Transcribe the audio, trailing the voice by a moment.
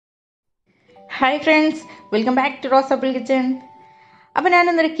Hi friends, welcome back to Rose Apple Kitchen. അപ്പോൾ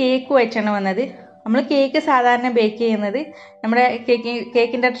ഞാനൊന്നൊരു cake വെച്ചാണ് വന്നത്. നമ്മൾ കേക്ക് സാധാരണ ബേക്ക് ചെയ്യുന്നത് നമ്മുടെ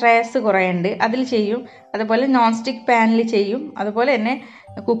കേക്കിൻ്റെ ട്രേസ് കുറേ ഉണ്ട്, അതിൽ ചെയ്യും. അതുപോലെ നോൺ സ്റ്റിക്ക് പാനിൽ ചെയ്യും. അതുപോലെ തന്നെ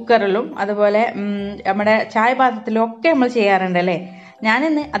കുക്കറിലും അതുപോലെ നമ്മുടെ ചായ പാത്രത്തിലും ഒക്കെ നമ്മൾ ചെയ്യാറുണ്ട് അല്ലേ.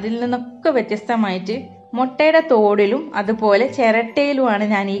 ഞാനിന്ന് അതിൽ നിന്നൊക്കെ വ്യത്യസ്തമായിട്ട് മുട്ടയുടെ തോടിലും അതുപോലെ ചിരട്ടയിലുമാണ്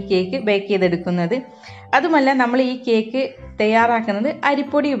ഞാൻ ഈ കേക്ക് ബേക്ക് ചെയ്തെടുക്കുന്നത്. അതുമല്ല, നമ്മൾ ഈ കേക്ക് തയ്യാറാക്കുന്നത്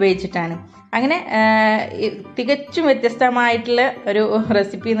അരിപ്പൊടി ഉപയോഗിച്ചിട്ടാണ്. അങ്ങനെ തികച്ചും വ്യത്യസ്തമായിട്ടുള്ള ഒരു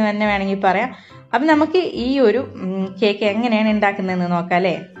റെസിപ്പി എന്ന് തന്നെ വേണമെങ്കിൽ പറയാം. അപ്പം നമുക്ക് ഈ ഒരു കേക്ക് എങ്ങനെയാണ് ഉണ്ടാക്കുന്നതെന്ന് നോക്കാം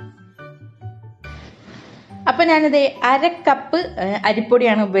അല്ലേ. അപ്പം ഞാനിത് 1/2 കപ്പ്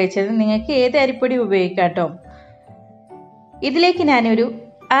അരിപ്പൊടിയാണ് ഉപയോഗിച്ചത്. നിങ്ങൾക്ക് ഏത് അരിപ്പൊടി ഉപയോഗിക്കാം കേട്ടോ. ഇതിലേക്ക് ഞാനൊരു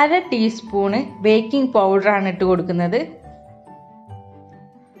 1/2 ടീസ്പൂണ് ബേക്കിംഗ് പൗഡറാണ് ഇട്ട് കൊടുക്കുന്നത്.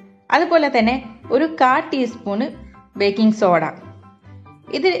 അതുപോലെ തന്നെ ഒരു 1/4 ടീസ്പൂണ് ബേക്കിംഗ് സോഡ.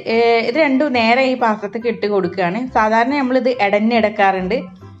 ഇത് രണ്ടും നേരെ ഈ പാത്രത്തേക്ക് ഇട്ട് കൊടുക്കുകയാണ്. സാധാരണ നമ്മളിത് ഇടഞ്ഞെടുക്കാറുണ്ട്.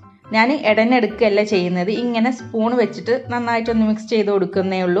 ഞാൻ ഇടഞ്ഞെടുക്കുകയല്ല ചെയ്യുന്നത്, ഇങ്ങനെ സ്പൂൺ വെച്ചിട്ട് നന്നായിട്ടൊന്ന് മിക്സ് ചെയ്ത്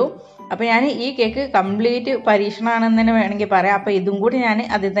കൊടുക്കുന്നേ ഉള്ളൂ. അപ്പോൾ ഞാൻ ഈ കേക്ക് കംപ്ലീറ്റ് പരീക്ഷണമാണെന്ന് തന്നെ വേണമെങ്കിൽ പറയാം. അപ്പോൾ ഇതും കൂടി ഞാൻ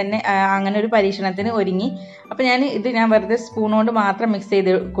അതിൽ തന്നെ അങ്ങനെ ഒരു പരീക്ഷണത്തിന് ഒരുങ്ങി. അപ്പോൾ ഞാൻ വെറുതെ സ്പൂൺ കൊണ്ട് മാത്രം മിക്സ്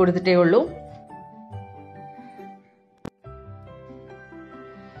ചെയ്ത് കൊടുത്തിട്ടേ ഉള്ളൂ.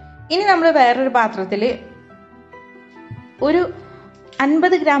 ഇനി നമ്മൾ വേറൊരു പാത്രത്തിൽ ഒരു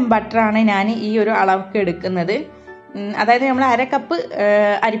 50 ഗ്രാം ബട്ടറാണ് ഞാൻ ഈ ഒരു അളവൊക്കെ എടുക്കുന്നത്. അതായത് നമ്മൾ 1/2 കപ്പ്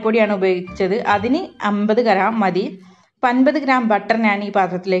അരിപ്പൊടിയാണ് ഉപയോഗിച്ചത്, അതിന് 50 ഗ്രാം മതി. 50 ഗ്രാം ബട്ടർ ഞാൻ ഈ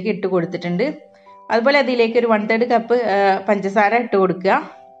പാത്രത്തിലേക്ക് ഇട്ട് കൊടുത്തിട്ടുണ്ട്. അതുപോലെ അതിലേക്ക് ഒരു 1/3 കപ്പ് പഞ്ചസാര ഇട്ട് കൊടുക്കുക.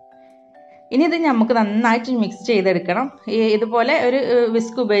 ഇനി ഇത് നമുക്ക് നന്നായിട്ട് മിക്സ് ചെയ്തെടുക്കണം. ഇതുപോലെ ഒരു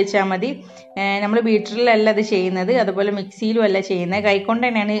വിസ്ക് ഉപയോഗിച്ചാൽ മതി. നമ്മൾ ബീറ്ററിലല്ല ഇത് ചെയ്യുന്നത്, അതുപോലെ മിക്സിയിലും അല്ല ചെയ്യുന്നത്, കൈകൊണ്ട്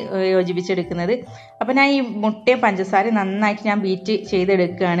തന്നെയാണ് യോജിപ്പിച്ചെടുക്കുന്നത്. അപ്പം ഞാൻ ഈ മുട്ടയും പഞ്ചസാരയും നന്നായിട്ട് ഞാൻ ബീറ്റ്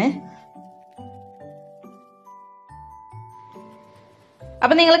ചെയ്തെടുക്കുകയാണ്.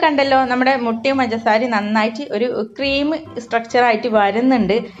 അപ്പം നിങ്ങൾ കണ്ടല്ലോ, നമ്മുടെ മുട്ടയും പഞ്ചസാരയും നന്നായിട്ട് ഒരു ക്രീം സ്ട്രക്ചറായിട്ട്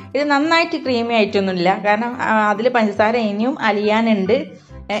വരുന്നുണ്ട്. ഇത് നന്നായിട്ട് ക്രീമി ആയിട്ടൊന്നുമില്ല, കാരണം അതിൽ പഞ്ചസാര ഇനിയും അലിയാനുണ്ട്.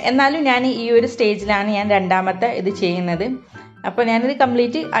 എന്നാലും ഞാൻ ഈ ഒരു സ്റ്റേജിലാണ് ഞാൻ രണ്ടാമത്തെ ഇത് ചെയ്യുന്നത്. അപ്പോൾ ഞാനിത്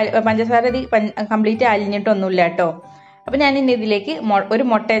പഞ്ചസാര കംപ്ലീറ്റ് അലിഞ്ഞിട്ടൊന്നുമില്ല കേട്ടോ. അപ്പോൾ ഞാൻ ഇനി ഇതിലേക്ക് ഒരു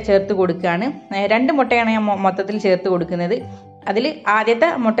മുട്ട ചേർത്ത് കൊടുക്കുകയാണ്. 2 മുട്ടയാണ് ഞാൻ മൊത്തത്തിൽ ചേർത്ത് കൊടുക്കുന്നത്. അതിൽ ആദ്യത്തെ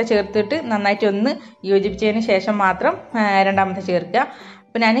മുട്ട ചേർത്തിട്ട് നന്നായിട്ട് ഒന്ന് യോജിപ്പിച്ചതിന് ശേഷം മാത്രം രണ്ടാമത്തെ ചേർക്കുക.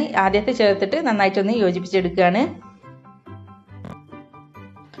 അപ്പോൾ ഞാൻ ആദ്യത്തെ ചേർത്തിട്ട് നന്നായിട്ടൊന്ന് യോജിപ്പിച്ചെടുക്കുകയാണ്.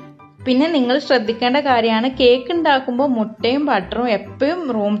 പിന്നെ നിങ്ങൾ ശ്രദ്ധിക്കേണ്ട കാര്യമാണ്, കേക്ക് ഉണ്ടാക്കുമ്പോൾ മുട്ടയും ബട്ടറും എപ്പോഴും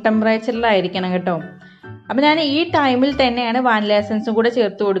റൂം ടെമ്പറേച്ചറിലായിരിക്കണം കേട്ടോ. അപ്പം ഞാൻ ഈ ടൈമിൽ തന്നെയാണ് വാനില എസൻസും കൂടെ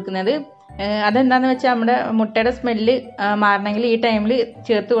ചേർത്ത് കൊടുക്കുന്നത്. അതെന്താണെന്ന് വെച്ചാൽ നമ്മുടെ മുട്ടയുടെ സ്മെല്ല് മാറണമെങ്കിൽ ഈ ടൈമിൽ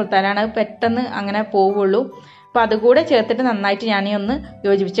ചേർത്ത് കൊടുത്താലാണ് അത് പെട്ടെന്ന് അങ്ങനെ പോവുള്ളൂ. അപ്പോൾ അതുകൂടെ ചേർത്തിട്ട് നന്നായിട്ട് ഞാൻ ഒന്ന്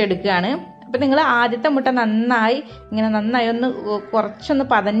യോജിപ്പിച്ചെടുക്കുകയാണ്. അപ്പം നിങ്ങൾ ആദ്യത്തെ മുട്ട നന്നായി ഒന്ന് കുറച്ചൊന്ന്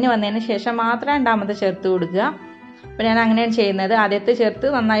പതഞ്ഞ് വന്നതിന് ശേഷം മാത്രം രണ്ടാമത്തെ ചേർത്ത് കൊടുക്കുക. അപ്പോൾ ഞാൻ അങ്ങനെയാണ് ചെയ്യുന്നത്. ആദ്യത്തെ ചേർത്ത്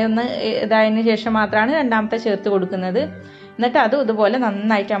നന്നായി ഒന്ന് ഇതായതിന് ശേഷം മാത്രമാണ് രണ്ടാമത്തെ ചേർത്ത് കൊടുക്കുന്നത്. എന്നിട്ട് അതും ഇതുപോലെ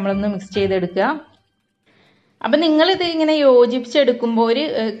നന്നായിട്ട് നമ്മളൊന്ന് മിക്സ് ചെയ്തെടുക്കുക. അപ്പം നിങ്ങളിത് ഇങ്ങനെ യോജിപ്പിച്ചെടുക്കുമ്പോൾ ഒരു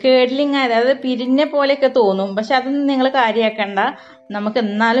കേഡ്ലിങ്, അതായത് പിരിഞ്ഞ പോലെയൊക്കെ തോന്നും. പക്ഷെ അതൊന്നും നിങ്ങൾ കാര്യമാക്കണ്ട, നമുക്ക്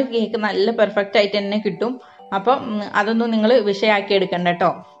എന്നാലും കേക്ക് നല്ല പെർഫെക്റ്റ് ആയിട്ട് തന്നെ കിട്ടും. അപ്പം അതൊന്നും നിങ്ങൾ വിഷയമാക്കി എടുക്കണ്ട കേട്ടോ.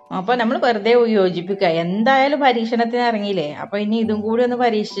 അപ്പോൾ നമ്മൾ വെറുതെ യോജിപ്പിക്കുക. എന്തായാലും പരീക്ഷണത്തിന് ഇറങ്ങിയില്ലേ, അപ്പോൾ ഇനി ഇതും കൂടി ഒന്ന്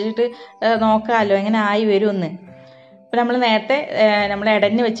പരീക്ഷിച്ചിട്ട് നോക്കാമല്ലോ എങ്ങനെ ആയി വരുമെന്ന്. ഇപ്പം നമ്മൾ നേരത്തെ നമ്മൾ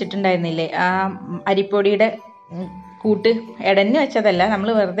ഇടഞ്ഞ് വെച്ചിട്ടുണ്ടായിരുന്നില്ലേ, ആ അരിപ്പൊടിയുടെ കൂട്ട് ഇടഞ്ഞ് വെച്ചതല്ല, നമ്മൾ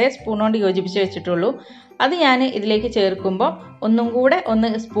വെറുതെ സ്പൂൺ കൊണ്ട് യോജിപ്പിച്ച് വെച്ചിട്ടുള്ളൂ. അത് ഞാൻ ഇതിലേക്ക് ചേർക്കുമ്പോൾ ഒന്നും കൂടെ ഒന്ന്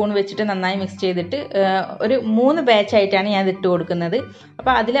സ്പൂൺ വെച്ചിട്ട് നന്നായി മിക്സ് ചെയ്തിട്ട് ഒരു 3 ബാച്ചായിട്ടാണ് ഞാൻ ഇട്ട് കൊടുക്കുന്നത്.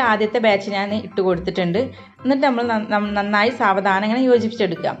 അപ്പോൾ അതിൽ ആദ്യത്തെ ബാച്ച് ഞാൻ ഇട്ട് കൊടുത്തിട്ടുണ്ട്. എന്നിട്ട് നമ്മൾ നന്നായി സാവധാനം ഇങ്ങനെ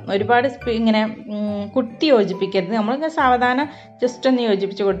യോജിപ്പിച്ചെടുക്കുക. ഒരുപാട് ഇങ്ങനെ കുത്തി യോജിപ്പിക്കരുത്, നമ്മളിങ്ങനെ സാവധാനം ജസ്റ്റ് ഒന്ന്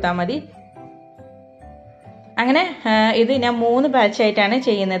യോജിപ്പിച്ച് കൊടുത്താൽ മതി. അങ്ങനെ ഇത് ഞാൻ 3 ബാച്ചായിട്ടാണ്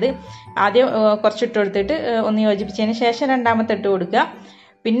ചെയ്യുന്നത്. ആദ്യം കുറച്ചിട്ട് കൊടുത്തിട്ട് ഒന്ന് യോജിപ്പിച്ചതിന് ശേഷം രണ്ടാമത്തെ ഇട്ട് കൊടുക്കുക.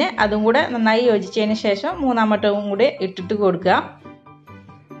 പിന്നെ അതും കൂടെ നന്നായി യോജിച്ചതിന് ശേഷം മൂന്നാമത്തവും കൂടെ ഇട്ടിട്ട് കൊടുക്കുക.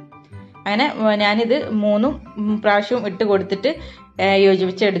 അങ്ങനെ ഞാനിത് 3 പ്രാവശ്യവും ഇട്ട് കൊടുത്തിട്ട്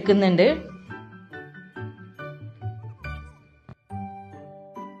യോജിപ്പിച്ചെടുക്കുന്നുണ്ട്.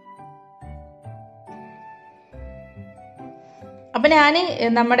 അപ്പം ഞാൻ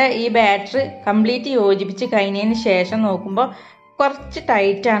നമ്മുടെ ഈ ബാറ്റർ കംപ്ലീറ്റ് യോജിപ്പിച്ച് കഴിഞ്ഞതിന് ശേഷം നോക്കുമ്പോൾ കുറച്ച്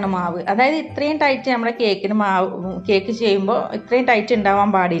ടൈറ്റാണ് മാവ്. അതായത് ഇത്രയും ടൈറ്റ് നമ്മുടെ കേക്ക് ചെയ്യുമ്പോൾ ഇത്രയും ടൈറ്റ് ഉണ്ടാവാൻ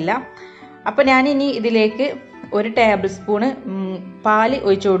പാടില്ല. അപ്പോൾ ഞാനിനി ഇതിലേക്ക് 1 ടേബിൾ സ്പൂണ് പാല്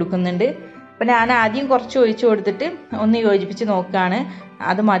ഒഴിച്ചു കൊടുക്കുന്നുണ്ട്. അപ്പോൾ ഞാൻ ആദ്യം കുറച്ച് ഒഴിച്ചു കൊടുത്തിട്ട് ഒന്ന് യോജിപ്പിച്ച് നോക്കുകയാണ്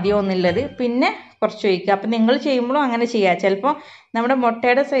അത് മതിയോ എന്നുള്ളത്. പിന്നെ കുറച്ച് ഒഴിക്കുക. അപ്പം നിങ്ങൾ ചെയ്യുമ്പോഴും അങ്ങനെ ചെയ്യുക. ചിലപ്പോൾ നമ്മുടെ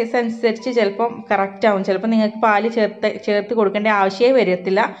മുട്ടയുടെ സൈസ് അനുസരിച്ച് ചിലപ്പം കറക്റ്റ് ആവും. ചിലപ്പോൾ നിങ്ങൾക്ക് പാല് ചേർത്ത് കൊടുക്കേണ്ട ആവശ്യമേ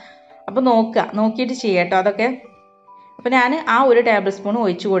വരത്തില്ല. അപ്പോൾ നോക്കിയിട്ട് ചെയ്യുക കേട്ടോ അതൊക്കെ. അപ്പോൾ ഞാൻ ആ 1 ടേബിൾ സ്പൂൺ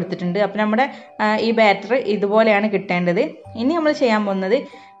ഒഴിച്ച് കൊടുത്തിട്ടുണ്ട്. അപ്പോൾ നമ്മുടെ ഈ ബാറ്റർ ഇതുപോലെയാണ് കിട്ടേണ്ടത്. ഇനി നമ്മൾ ചെയ്യാൻ പോകുന്നത്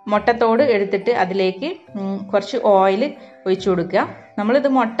മുട്ടത്തോട് എടുത്തിട്ട് അതിലേക്ക് കുറച്ച് ഓയിൽ ഒഴിച്ചു കൊടുക്കുക. നമ്മളിത്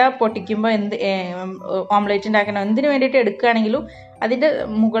മുട്ട പൊട്ടിക്കുമ്പോൾ ഓംലേറ്റ് ഉണ്ടാക്കണം എന്തിനു വേണ്ടിയിട്ട് എടുക്കുകയാണെങ്കിലും അതിൻ്റെ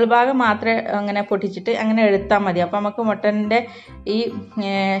മുകൾ ഭാഗം മാത്രമേ അങ്ങനെ പൊട്ടിച്ചിട്ട് അങ്ങനെ എടുത്താൽ മതി. അപ്പോൾ നമുക്ക് മുട്ടൻ്റെ ഈ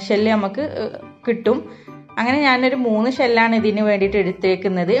ഷെല്ല് നമുക്ക് കിട്ടും. അങ്ങനെ ഞാനൊരു 3 ഷെല്ലാണ് ഇതിന് വേണ്ടിയിട്ട്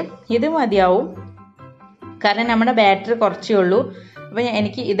എടുത്തേക്കുന്നത്. ഇത് മതിയാവും, കാരണം നമ്മുടെ ബാറ്ററി കുറച്ചേ ഉള്ളൂ. അപ്പോൾ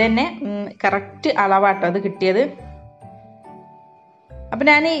എനിക്ക് ഇതന്നെ കറക്റ്റ് അളവാട്ടോ അത് കിട്ടിയത്. അപ്പം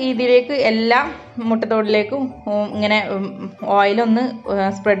ഞാൻ ഇതിലേക്ക് എല്ലാ മുട്ടത്തോടിലേക്കും ഇങ്ങനെ ഓയിലൊന്ന്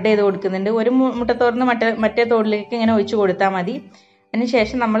സ്പ്രെഡ് ചെയ്ത് കൊടുക്കുന്നുണ്ട്. ഒരു മുട്ടത്തോടിന് മറ്റേ തോടിലേക്ക് ഇങ്ങനെ ഒഴിച്ച് കൊടുത്താൽ മതി. അതിന്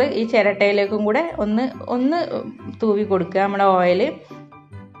ശേഷം നമ്മൾ ഈ ചിരട്ടയിലേക്കും കൂടെ ഒന്ന് തൂവി കൊടുക്കുക നമ്മുടെ ഓയിൽ.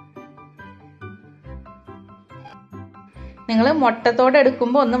 നിങ്ങൾ മുട്ടത്തോടെ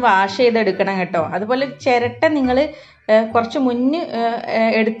എടുക്കുമ്പോൾ ഒന്ന് വാഷ് ചെയ്തെടുക്കണം കേട്ടോ. അതുപോലെ ചിരട്ട നിങ്ങൾ കുറച്ച് മുന്നേ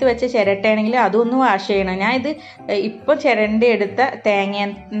എടുത്ത് വെച്ച ചിരട്ടയാണെങ്കിൽ അതൊന്ന് വാഷ് ചെയ്യണം. ഞാൻ ഇത് ഇപ്പോൾ ചിരണ്ടി എടുത്ത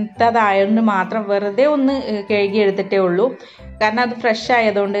തേങ്ങത്തതായതുകൊണ്ട് മാത്രം വെറുതെ ഒന്ന് കഴുകി എടുത്തിട്ടേ ഉള്ളൂ. കാരണം അത് ഫ്രഷ്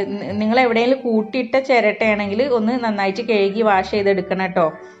ആയതുകൊണ്ട്. നിങ്ങൾ എവിടെയെങ്കിലും കൂട്ടിയിട്ട ചിരട്ടയാണെങ്കിൽ ഒന്ന് നന്നായിട്ട് കഴുകി വാഷ് ചെയ്തെടുക്കണം കേട്ടോ.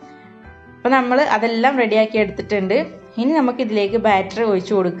 അപ്പോൾ നമ്മൾ അതെല്ലാം റെഡിയാക്കി എടുത്തിട്ടുണ്ട്. ഇനി നമുക്ക് ഇതിലേക്ക് ബാറ്ററി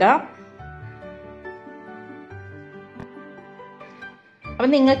ഒഴിച്ചു കൊടുക്കാം.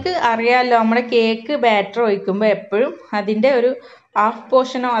 അപ്പം നിങ്ങൾക്ക് അറിയാമല്ലോ, നമ്മുടെ കേക്ക് ബാറ്റർ ഒഴിക്കുമ്പോൾ എപ്പോഴും അതിൻ്റെ ഒരു ഹാഫ്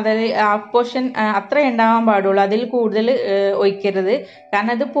പോർഷനോ അതായത് ഹാഫ് പോർഷൻ അത്രേ ഉണ്ടാവാൻ പാടുള്ളൂ. അതിൽ കൂടുതൽ ഒഴിക്കരുത്,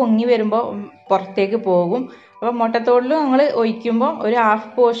 കാരണം അത് പൊങ്ങി വരുമ്പോൾ പുറത്തേക്ക് പോകും. അപ്പോൾ മുട്ടത്തോടിൽ നമ്മൾ ഒഴിക്കുമ്പോൾ ഒരു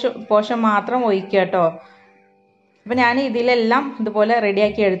ഹാഫ് പോർഷൻ മാത്രം ഒഴിക്കുക കേട്ടോ. അപ്പോൾ ഞാൻ ഇതിലെല്ലാം ഇതുപോലെ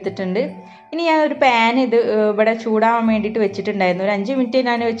റെഡിയാക്കി എടുത്തിട്ടുണ്ട്. ഇനി ഞാൻ ഒരു പാൻ ഇവിടെ ചൂടാവാൻ വേണ്ടിയിട്ട് വെച്ചിട്ടുണ്ടായിരുന്നു. ഒരു 5 മിനിറ്റ്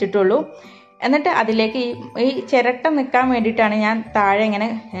ഞാൻ വെച്ചിട്ടുള്ളൂ. എന്നിട്ട് അതിലേക്ക് ഈ ചിരട്ട നിൽക്കാൻ വേണ്ടിയിട്ടാണ് ഞാൻ താഴെ ഇങ്ങനെ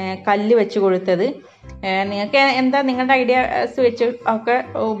കല്ല് വെച്ച് കൊടുത്തത്. നിങ്ങൾക്ക് എന്താ നിങ്ങളുടെ ഐഡിയാസ് വെച്ച് ഒക്കെ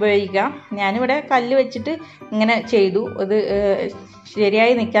ഉപയോഗിക്കാം. ഞാനിവിടെ കല്ല് വെച്ചിട്ട് ഇങ്ങനെ ചെയ്തു. ഇത്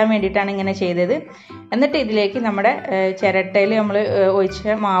ശരിയായി നിൽക്കാൻ വേണ്ടിയിട്ടാണ് ഇങ്ങനെ ചെയ്തത്. എന്നിട്ട് ഇതിലേക്ക് നമ്മുടെ ചിരട്ടയിൽ നമ്മൾ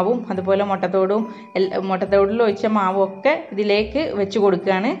ഒഴിച്ച മാവും അതുപോലെ മുട്ടത്തോടിൽ ഒഴിച്ച മാവും ഒക്കെ ഇതിലേക്ക് വെച്ച്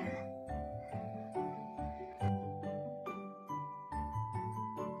കൊടുക്കുകയാണ്.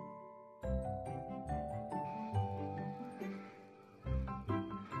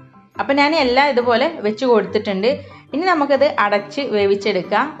 അപ്പം ഞാൻ എല്ലാം ഇതുപോലെ വെച്ച് കൊടുത്തിട്ടുണ്ട്. ഇനി നമുക്കത് അടച്ച്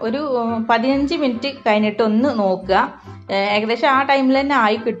വേവിച്ചെടുക്കാം. ഒരു 15 മിനിറ്റ് കഴിഞ്ഞിട്ട് ഒന്ന് നോക്കുക. ഏകദേശം ആ ടൈമിൽ തന്നെ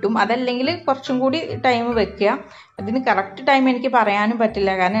ആയി കിട്ടും. അതല്ലെങ്കിൽ കുറച്ചും കൂടി ടൈം വെക്കുക. അതിന് കറക്റ്റ് ടൈം എനിക്ക് പറയാനും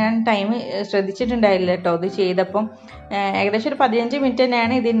പറ്റില്ല, കാരണം ഞാൻ ടൈം ശ്രദ്ധിച്ചിട്ടുണ്ടായില്ല കേട്ടോ ഇത് ചെയ്തപ്പം. ഏകദേശം ഒരു 15 മിനിറ്റ്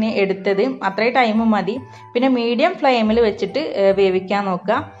തന്നെയാണ് ഇതിന് എടുത്തത്. അത്രയും ടൈം മതി. പിന്നെ മീഡിയം ഫ്ലെയിമിൽ വെച്ചിട്ട് വേവിക്കാൻ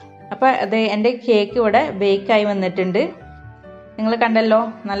നോക്കുക. അപ്പോൾ അത് എൻ്റെ കേക്ക് ഇവിടെ ബേക്കായി വന്നിട്ടുണ്ട്. നിങ്ങൾ കണ്ടല്ലോ,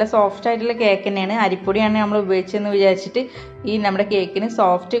 നല്ല സോഫ്റ്റ് ആയിട്ടുള്ള കേക്ക് തന്നെയാണ്. അരിപ്പൊടിയാണ് നമ്മൾ ഉപയോഗിച്ചതെന്ന് വിചാരിച്ചിട്ട് ഈ നമ്മുടെ കേക്കിന്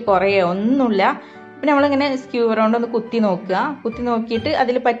സോഫ്റ്റ് കുറയോ ഒന്നുമില്ല. പിന്നെ നമ്മളിങ്ങനെ സ്ക്യൂവർ കൊണ്ട് ഒന്ന് കുത്തി നോക്കിയിട്ട്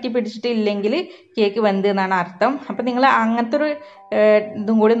അതിൽ പറ്റി പിടിച്ചിട്ടില്ലെങ്കിൽ കേക്ക് വെന്ത് എന്നാണ് അർത്ഥം. അപ്പം നിങ്ങൾ അങ്ങനത്തെ ഒരു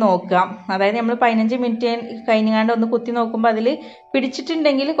ഇതും കൂടി നോക്കുക. അതായത് നമ്മൾ 15 മിനിറ്റ് കഴിഞ്ഞാണ്ട് ഒന്ന് കുത്തി നോക്കുമ്പോൾ അതിൽ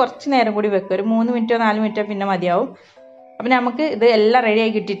പിടിച്ചിട്ടുണ്ടെങ്കിൽ കുറച്ച് നേരം കൂടി വെക്കുക. ഒരു 3 മിനിറ്റോ 4 മിനിറ്റോ പിന്നെ മതിയാവും. അപ്പം നമുക്ക് ഇത് എല്ലാം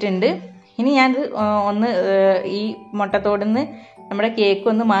റെഡിയായി കിട്ടിയിട്ടുണ്ട്. ഇനി ഞാനിത് ഒന്ന് ഈ മുട്ടത്തോടിൽ നിന്ന് നമ്മുടെ കേക്ക്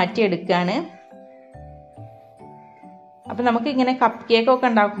ഒന്ന് മാറ്റിയെടുക്കുകയാണ്. അപ്പം നമുക്ക് ഇങ്ങനെ കപ്പ് കേക്കൊക്കെ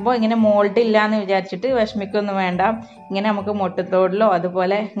ഉണ്ടാക്കുമ്പോൾ ഇങ്ങനെ മോൾഡ് ഇല്ല എന്ന് വിചാരിച്ചിട്ട് വിഷമിക്കൊന്നും വേണ്ട. ഇങ്ങനെ നമുക്ക് മുട്ടത്തോടിലോ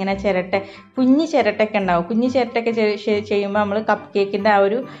അതുപോലെ ഇങ്ങനെ കുഞ്ഞു ചിരട്ടയൊക്കെ ഉണ്ടാവും. കുഞ്ഞു ചിരട്ടയൊക്കെ ചെയ്യുമ്പോൾ നമ്മൾ കപ്പ് കേക്കിൻ്റെ ആ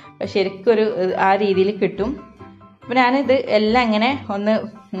ഒരു ശരിക്കൊരു ആ രീതിയിൽ കിട്ടും. അപ്പം ഞാനിത് എല്ലാം ഇങ്ങനെ ഒന്ന്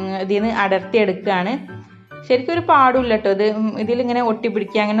ഇതിൽ നിന്ന് അടർത്തിയെടുക്കുകയാണ്. ശരിക്കും ഒരു പാടില്ല കേട്ടോ. ഇതിലിങ്ങനെ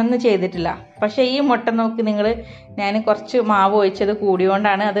ഒട്ടിപ്പിടിക്കുക അങ്ങനെയൊന്നും ചെയ്തിട്ടില്ല. പക്ഷേ ഈ മുട്ട നോക്കി നിങ്ങൾ, ഞാൻ കുറച്ച് മാവ് ഒഴിച്ചത്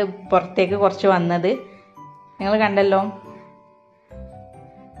കൂടിയോണ്ടാണ് അത് പുറത്തേക്ക് കുറച്ച് വന്നത്. നിങ്ങൾ കണ്ടല്ലോ.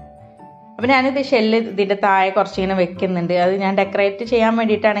 അപ്പം ഞാനിത് ഷെല്ല് ഇതിൻ്റെ താഴെ കുറച്ചിങ്ങനെ വെക്കുന്നുണ്ട്. അത് ഞാൻ ഡെക്കറേറ്റ് ചെയ്യാൻ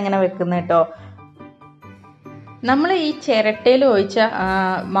വേണ്ടിയിട്ടാണ് ഇങ്ങനെ വെക്കുന്നത് കേട്ടോ. നമ്മൾ ഈ ചിരട്ടയിൽ ഒഴിച്ച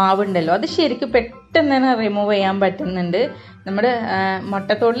മാവുണ്ടല്ലോ, അത് ശരിക്കും പെട്ടെന്ന് തന്നെ റിമൂവ് ചെയ്യാൻ പറ്റുന്നുണ്ട്. നമ്മുടെ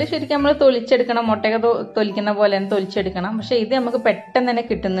മുട്ടത്തോടിൽ ശരിക്കും നമ്മൾ തൊലിച്ചെടുക്കണം, മുട്ടയൊക്കെ തൊലിക്കുന്ന പോലെ തന്നെ തൊലിച്ചെടുക്കണം. പക്ഷെ ഇത് നമുക്ക് പെട്ടെന്ന് തന്നെ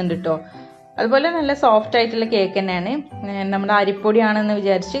കിട്ടുന്നുണ്ട് കേട്ടോ. അതുപോലെ നല്ല സോഫ്റ്റ് ആയിട്ടുള്ള കേക്ക് തന്നെയാണ്. നമ്മുടെ അരിപ്പൊടിയാണെന്ന്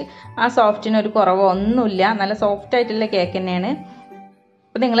വിചാരിച്ച് ആ സോഫ്റ്റിന് ഒരു കുറവോ ഒന്നുമില്ല. നല്ല സോഫ്റ്റ് ആയിട്ടുള്ള കേക്ക് തന്നെയാണ്.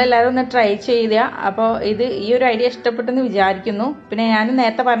 അപ്പോൾ നിങ്ങളെല്ലാവരും ഒന്ന് ട്രൈ ചെയ്യുക. അപ്പോൾ ഈ ഒരു ഐഡിയ ഇഷ്ടപ്പെട്ടെന്ന് വിചാരിക്കുന്നു. പിന്നെ ഞാൻ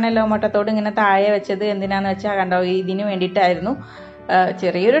നേരത്തെ പറഞ്ഞല്ലോ മുട്ടത്തോട് ഇങ്ങനെ താഴെ വെച്ചത് എന്തിനാന്ന് വെച്ചാൽ കണ്ടോ, ഇതിന് വേണ്ടിയിട്ടായിരുന്നു,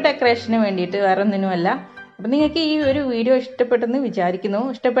 ചെറിയൊരു ഡെക്കറേഷന് വേണ്ടിയിട്ട്, വേറെ ഒന്നിനുമല്ല. അപ്പം നിങ്ങൾക്ക് ഈ ഒരു വീഡിയോ ഇഷ്ടപ്പെട്ടെന്ന് വിചാരിക്കുന്നു.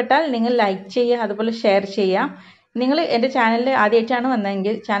 ഇഷ്ടപ്പെട്ടാൽ നിങ്ങൾ ലൈക്ക് ചെയ്യുക, അതുപോലെ ഷെയർ ചെയ്യുക. നിങ്ങൾ എൻ്റെ ചാനലിൽ ആദ്യമായിട്ടാണ്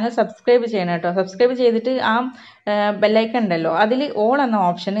വന്നതെങ്കിൽ ചാനൽ സബ്സ്ക്രൈബ് ചെയ്യണം കേട്ടോ. സബ്സ്ക്രൈബ് ചെയ്തിട്ട് ആ ബെല്ലൈക്കൺ ഉണ്ടല്ലോ, അതിൽ ഓൾ എന്ന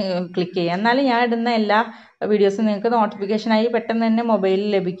ഓപ്ഷൻ ക്ലിക്ക് ചെയ്യുക. എന്നാലും ഞാൻ ഇടുന്ന എല്ലാ വീഡിയോസും നിങ്ങൾക്ക് നോട്ടിഫിക്കേഷനായി പെട്ടെന്ന് തന്നെ മൊബൈലിൽ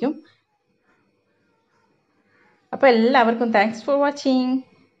ലഭിക്കും. അപ്പോൾ എല്ലാവർക്കും താങ്ക്സ് ഫോർ വാച്ചിങ്.